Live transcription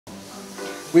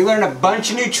we learned a bunch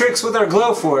of new tricks with our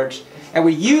Glowforge, and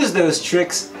we use those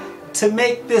tricks to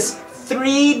make this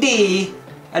 3D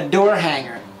a door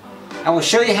hanger. And we'll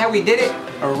show you how we did it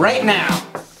right now.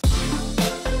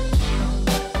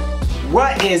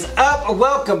 What is up?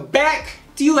 Welcome back.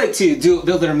 Do you like to do it,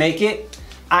 build it, or make it?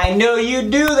 I know you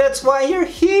do, that's why you're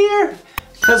here.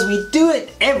 Because we do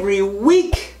it every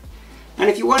week. And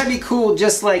if you want to be cool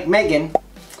just like Megan,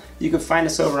 you can find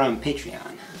us over on Patreon.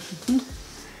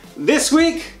 This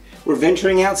week, we're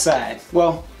venturing outside.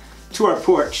 Well, to our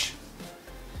porch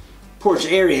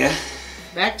area.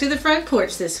 Back to the front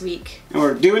porch this week. And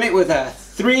we're doing it with a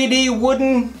 3D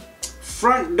wooden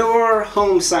front door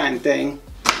home sign thing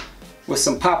with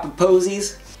some poppin'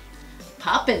 posies.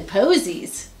 Poppin'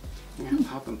 posies? Yeah,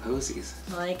 poppin' posies.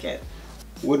 I like it.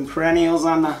 Wooden perennials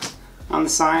on the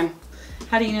sign.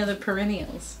 How do you know they're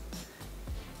perennials?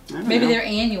 Maybe they're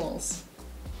annuals.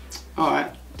 Oh,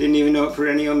 I didn't even know what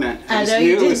perennial meant. I just know knew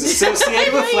you it didn't. was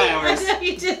associated with flowers. I know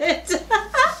you didn't.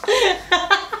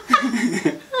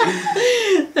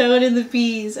 Throw it in the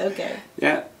peas. Okay.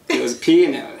 Yeah, it was pea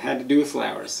and it had to do with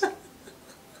flowers.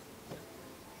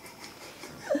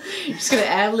 You're just gonna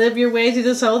ad-lib your way through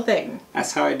this whole thing.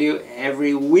 That's how I do it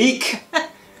every week.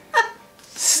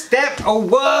 Step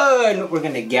 1, we're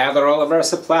gonna gather all of our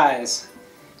supplies.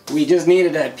 We just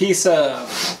needed a piece of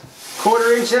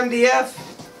 1/4" MDF,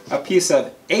 a piece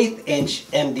of 1/8"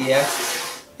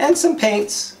 MDF, and some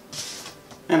paints.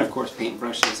 And of course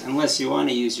paintbrushes, unless you want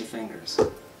to use your fingers.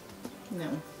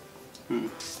 No.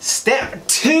 Step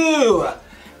 2,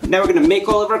 now we're gonna make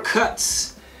all of our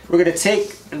cuts. We're gonna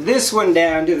take this one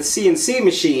down to the CNC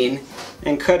machine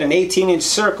and cut an 18"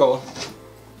 circle.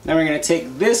 Then we're going to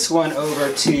take this one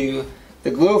over to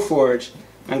the Glowforge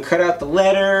and cut out the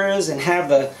letters and have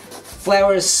the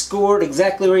flowers scored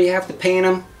exactly where you have to paint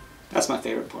them. That's my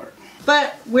favorite part.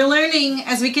 But we're learning,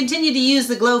 as we continue to use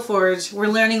the Glowforge, we're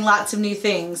learning lots of new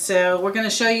things. So we're going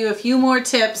to show you a few more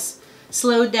tips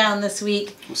slowed down this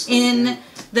week in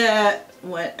the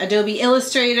Adobe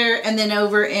Illustrator and then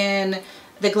over in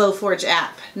the Glowforge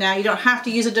app. Now you don't have to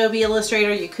use Adobe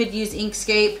Illustrator, you could use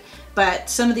Inkscape. But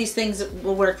some of these things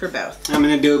will work for both. I'm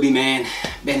an Adobe man.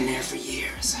 Been there for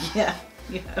years. Yeah.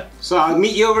 So I'll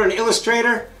meet you over in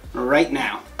Illustrator right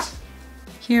now.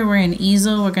 Here we're in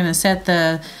Easel. We're going to set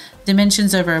the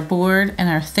dimensions of our board and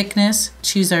our thickness.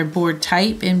 Choose our board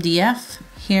type, MDF.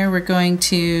 Here we're going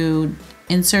to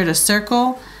insert a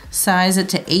circle, size it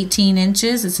to 18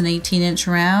 inches. It's an 18"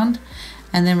 round.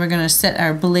 And then we're going to set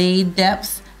our blade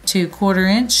depth to 1/4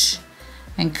 inch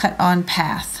and cut on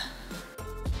path.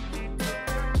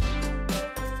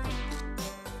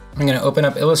 I'm going to open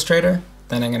up Illustrator,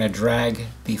 then I'm going to drag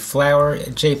the flower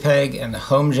JPEG and the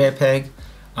home JPEG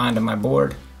onto my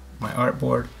board, my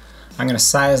artboard. I'm going to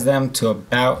size them to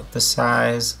about the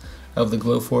size of the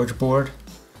Glowforge board.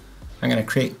 I'm going to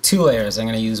create 2 layers. I'm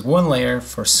going to use 1 layer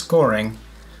for scoring.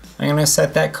 I'm going to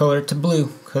set that color to blue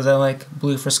because I like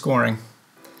blue for scoring.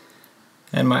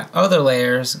 And my other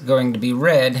layer is going to be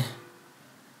red,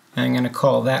 and I'm going to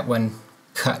call that one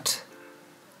cut.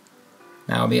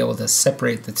 Now I'll be able to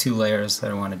separate the 2 layers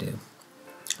that I want to do.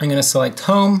 I'm going to select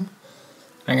home.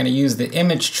 I'm going to use the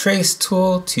image trace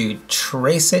tool to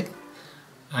trace it.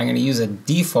 I'm going to use a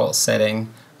default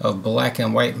setting of black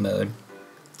and white mode.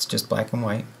 It's just black and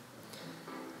white.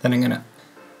 Then I'm going to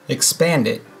expand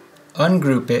it,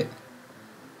 ungroup it.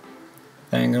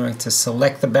 Then I'm going to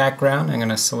select the background. I'm going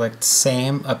to select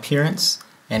same appearance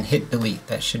and hit delete.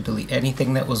 That should delete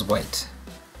anything that was white.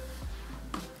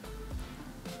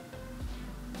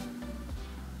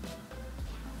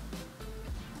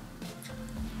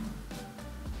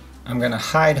 I'm going to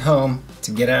hide home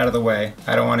to get out of the way.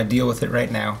 I don't want to deal with it right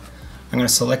now. I'm going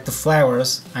to select the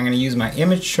flowers. I'm going to use my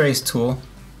image trace tool.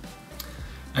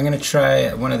 I'm going to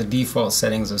try one of the default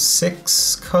settings of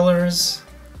 6 colors.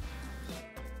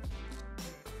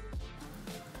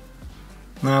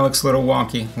 Now it looks a little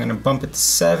wonky. I'm going to bump it to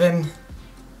 7.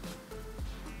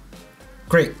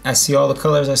 Great, I see all the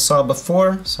colors I saw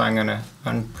before, so I'm going to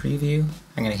unpreview.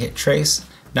 I'm going to hit trace.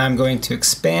 Now I'm going to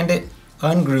expand it,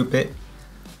 ungroup it.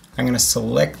 I'm going to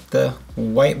select the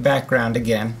white background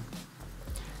again.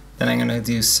 Then I'm going to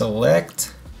do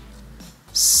select,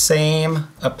 same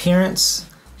appearance,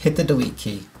 hit the delete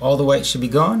key. All the white should be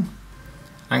gone.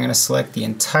 I'm going to select the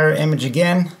entire image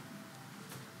again.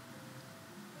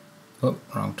 Oh,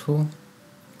 wrong tool.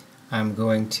 I'm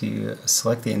going to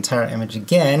select the entire image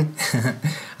again.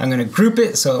 I'm going to group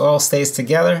it so it all stays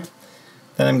together.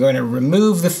 Then I'm going to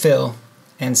remove the fill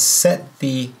and set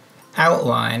the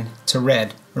outline to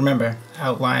red. Remember,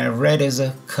 outline of red is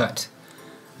a cut.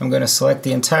 I'm going to select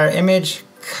the entire image,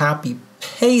 copy,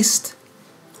 paste,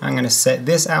 I'm going to set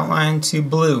this outline to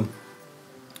blue.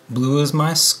 Blue is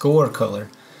my score color.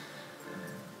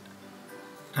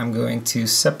 I'm going to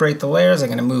separate the layers. I'm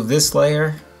going to move this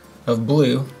layer of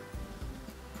blue.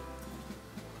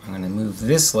 I'm going to move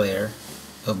this layer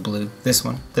of blue, this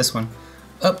one,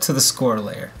 up to the score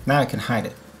layer. Now I can hide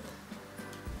it.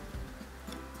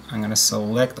 I'm going to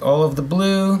select all of the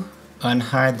blue,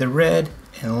 unhide the red,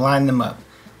 and line them up.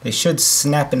 They should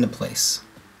snap into place.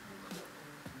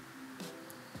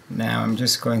 Now I'm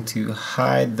just going to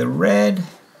hide the red.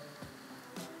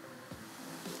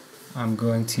 I'm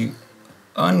going to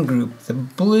ungroup the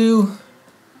blue.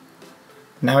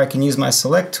 Now I can use my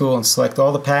select tool and select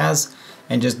all the paths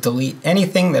and just delete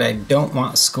anything that I don't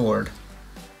want scored.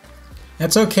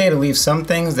 It's okay to leave some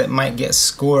things that might get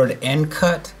scored and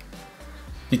cut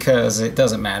because it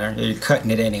doesn't matter. You're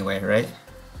cutting it anyway, right?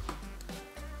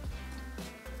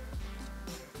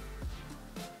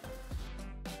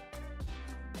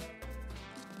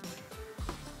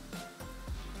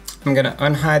 I'm going to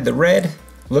unhide the red.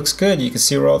 Looks good. You can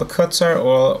see where all the cuts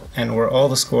are and where all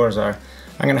the scores are.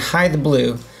 I'm going to hide the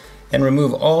blue and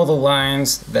remove all the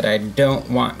lines that I don't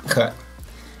want cut.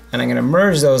 And I'm going to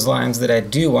merge those lines that I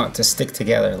do want to stick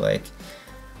together. Like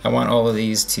I want all of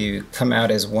these to come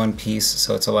out as one piece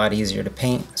so it's a lot easier to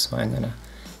paint. So I'm going to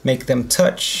make them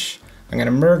touch. I'm going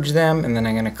to merge them and then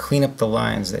I'm going to clean up the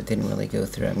lines that didn't really go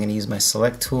through. I'm going to use my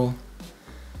select tool.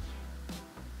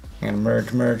 I'm going to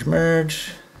merge, merge,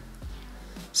 merge.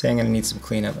 Say I'm going to need some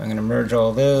cleanup. I'm going to merge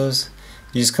all those.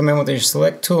 You just come in with your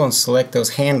select tool and select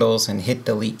those handles and hit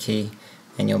delete key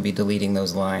and you'll be deleting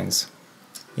those lines.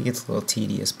 It gets a little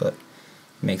tedious but it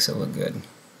makes it look good.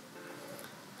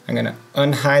 I'm going to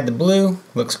unhide the blue.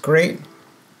 Looks great.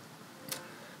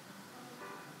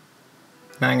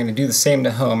 Now I'm going to do the same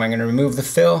to home. I'm going to remove the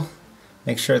fill.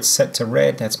 Make sure it's set to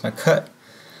red. That's my cut.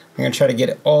 I'm going to try to get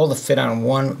it all to fit on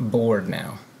one board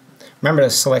now. Remember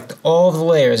to select all the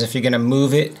layers if you're going to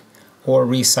move it or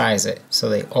resize it, so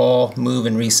they all move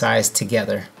and resize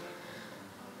together.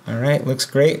 Alright, looks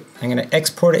great. I'm going to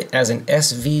export it as an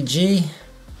SVG.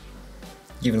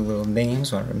 Give it a little name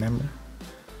so I remember.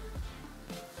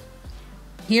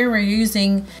 Here we're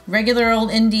using regular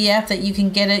old NDF that you can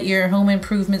get at your home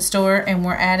improvement store, and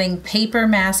we're adding paper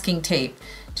masking tape.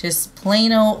 Just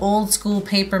plain old school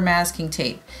paper masking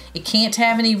tape. It can't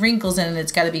have any wrinkles in it.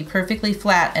 It's got to be perfectly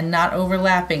flat and not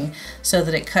overlapping so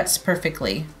that it cuts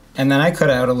perfectly. And then I cut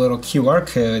out a little QR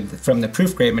code from the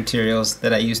proof grade materials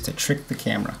that I used to trick the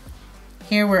camera.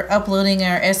 Here we're uploading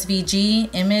our SVG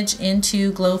image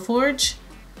into Glowforge.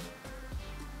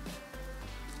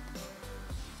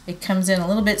 It comes in a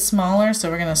little bit smaller, so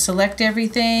we're going to select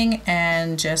everything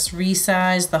and just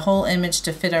resize the whole image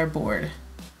to fit our board.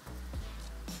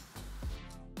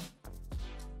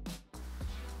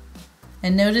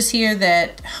 And notice here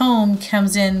that home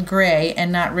comes in gray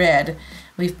and not red.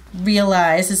 We've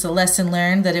realized, it's a lesson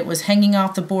learned, that it was hanging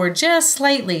off the board just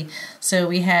slightly. So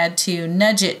we had to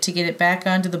nudge it to get it back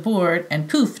onto the board and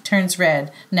poof, turns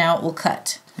red. Now it will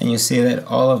cut. And you see that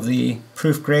all of the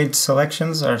proof grade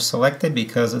selections are selected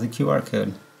because of the QR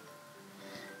code.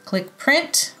 Click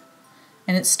print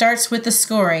and it starts with the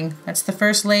scoring. That's the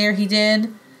first layer he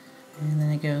did. And then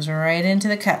it goes right into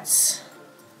the cuts.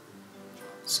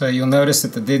 So you'll notice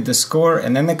that they did the score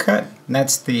and then the cut, and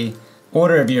that's the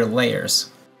order of your layers.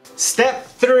 Step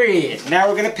 3, now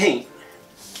we're gonna paint.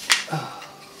 Oh.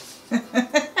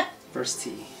 First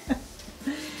tee.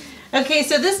 Okay,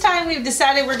 so this time we've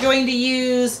decided we're going to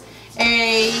use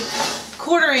a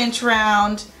 1/4 inch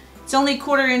round. It's only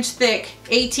 1/4 inch thick,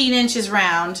 18 inches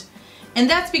round. And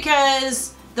that's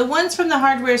because the ones from the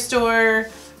hardware store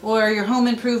or your home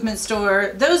improvement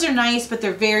store, those are nice, but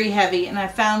they're very heavy. And I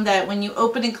found that when you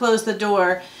open and close the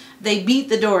door, they beat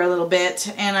the door a little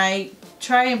bit. And I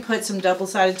try and put some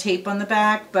double-sided tape on the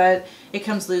back, but it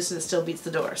comes loose and it still beats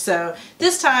the door. So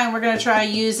this time we're going to try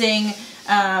using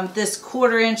this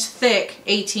 1/4 inch thick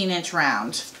 18 inch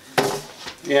round.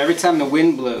 Yeah, every time the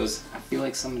wind blows, I feel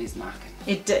like somebody's knocking.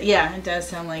 Yeah, it does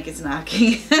sound like it's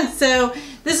knocking. So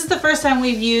this is the first time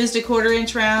we've used a 1/4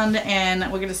 inch round, and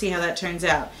we're going to see how that turns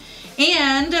out.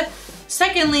 And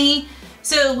secondly,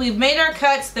 so we've made our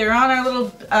cuts. They're on our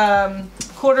little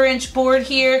 1/4 inch board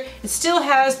here. It still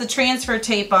has the transfer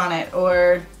tape on it,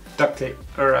 or duct tape,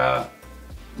 or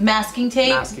masking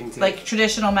tape, masking tape, like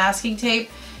traditional masking tape.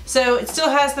 So it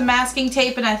still has the masking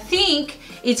tape, and I think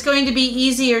it's going to be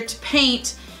easier to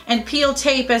paint and peel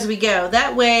tape as we go.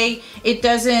 That way it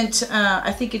doesn't,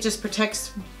 I think it just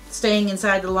protects staying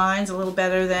inside the lines a little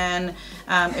better than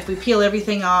if we peel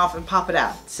everything off and pop it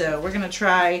out. So we're gonna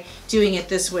try doing it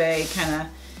this way, kind of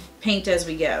paint as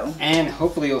we go. And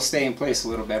hopefully it'll stay in place a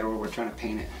little better where we're trying to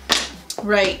paint it.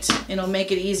 Right, it'll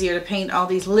make it easier to paint all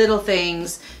these little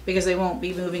things because they won't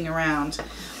be moving around.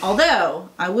 Although,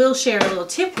 I will share a little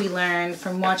tip we learned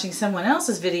from watching someone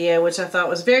else's video, which I thought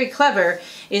was very clever,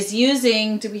 is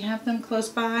using, do we have them close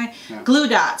by? No. Glue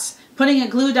dots. Putting a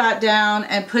glue dot down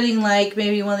and putting like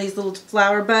maybe one of these little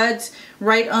flower buds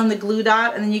right on the glue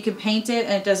dot, and then you can paint it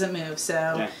and it doesn't move. So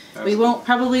yeah, we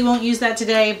probably won't use that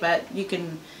today, but you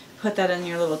can put that in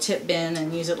your little tip bin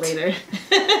and use it later.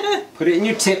 Put it in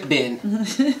your tip bin.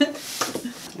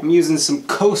 I'm using some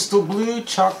coastal blue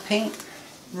chalk paint.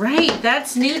 Right,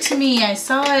 that's new to me. I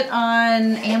saw it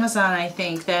on Amazon, I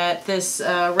think, that this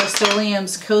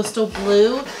Rust-Oleum's Coastal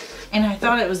Blue, and I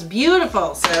thought it was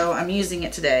beautiful, so I'm using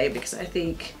it today because I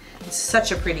think it's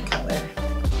such a pretty color.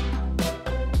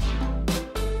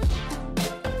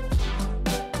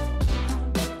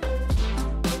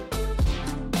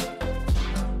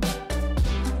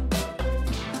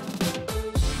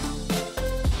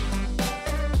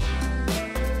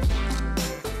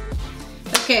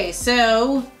 Okay,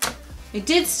 so it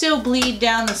did still bleed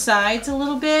down the sides a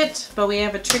little bit, but we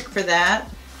have a trick for that.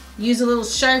 Use a little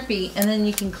Sharpie and then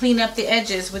you can clean up the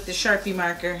edges with the Sharpie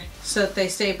marker so that they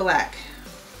stay black.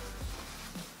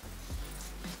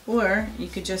 Or you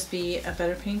could just be a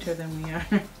better painter than we are.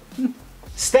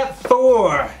 Step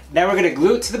 4. Now we're going to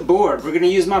glue it to the board. We're going to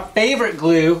use my favorite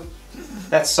glue.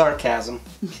 That's sarcasm.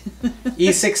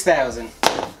 E6000.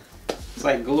 It's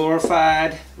like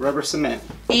glorified rubber cement.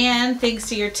 And thanks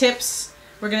to your tips,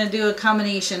 we're going to do a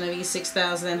combination of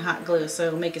E6000 and hot glue, so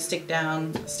it'll make it stick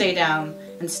down, stay down,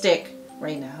 and stick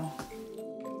right now.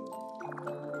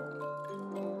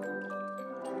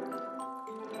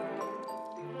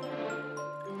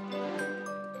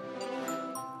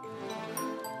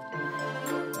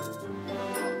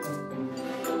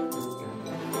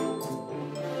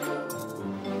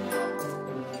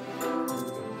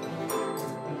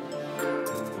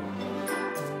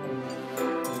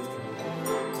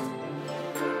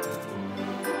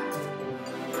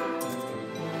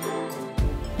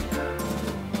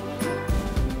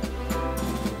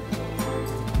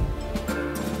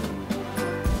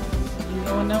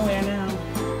 Going nowhere now.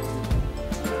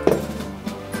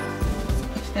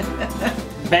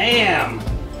 Bam!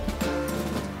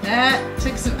 That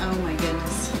took some, oh my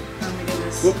goodness. Oh my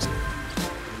goodness. Whoops.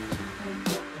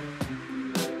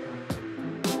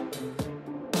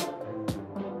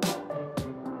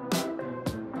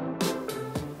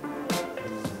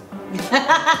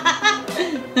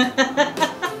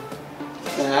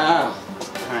 Oh.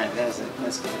 Alright, that's it.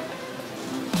 That's good.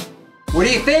 What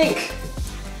do you think?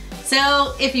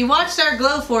 So, if you watched our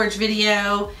Glowforge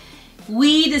video,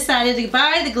 we decided to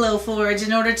buy the Glowforge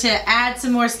in order to add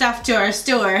some more stuff to our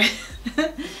store.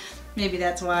 Maybe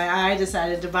that's why I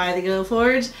decided to buy the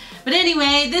Glowforge. But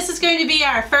anyway, this is going to be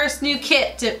our first new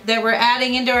kit that we're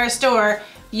adding into our store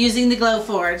using the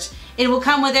Glowforge. It will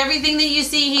come with everything that you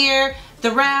see here,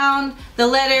 the round, the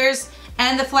letters,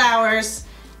 and the flowers.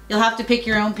 You'll have to pick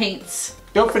your own paints.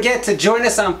 Don't forget to join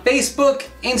us on Facebook,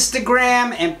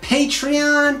 Instagram, and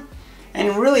Patreon.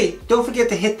 And really, don't forget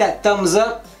to hit that thumbs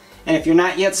up. And if you're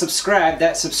not yet subscribed,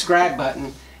 that subscribe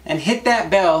button. And hit that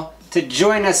bell to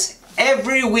join us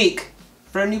every week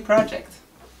for a new project.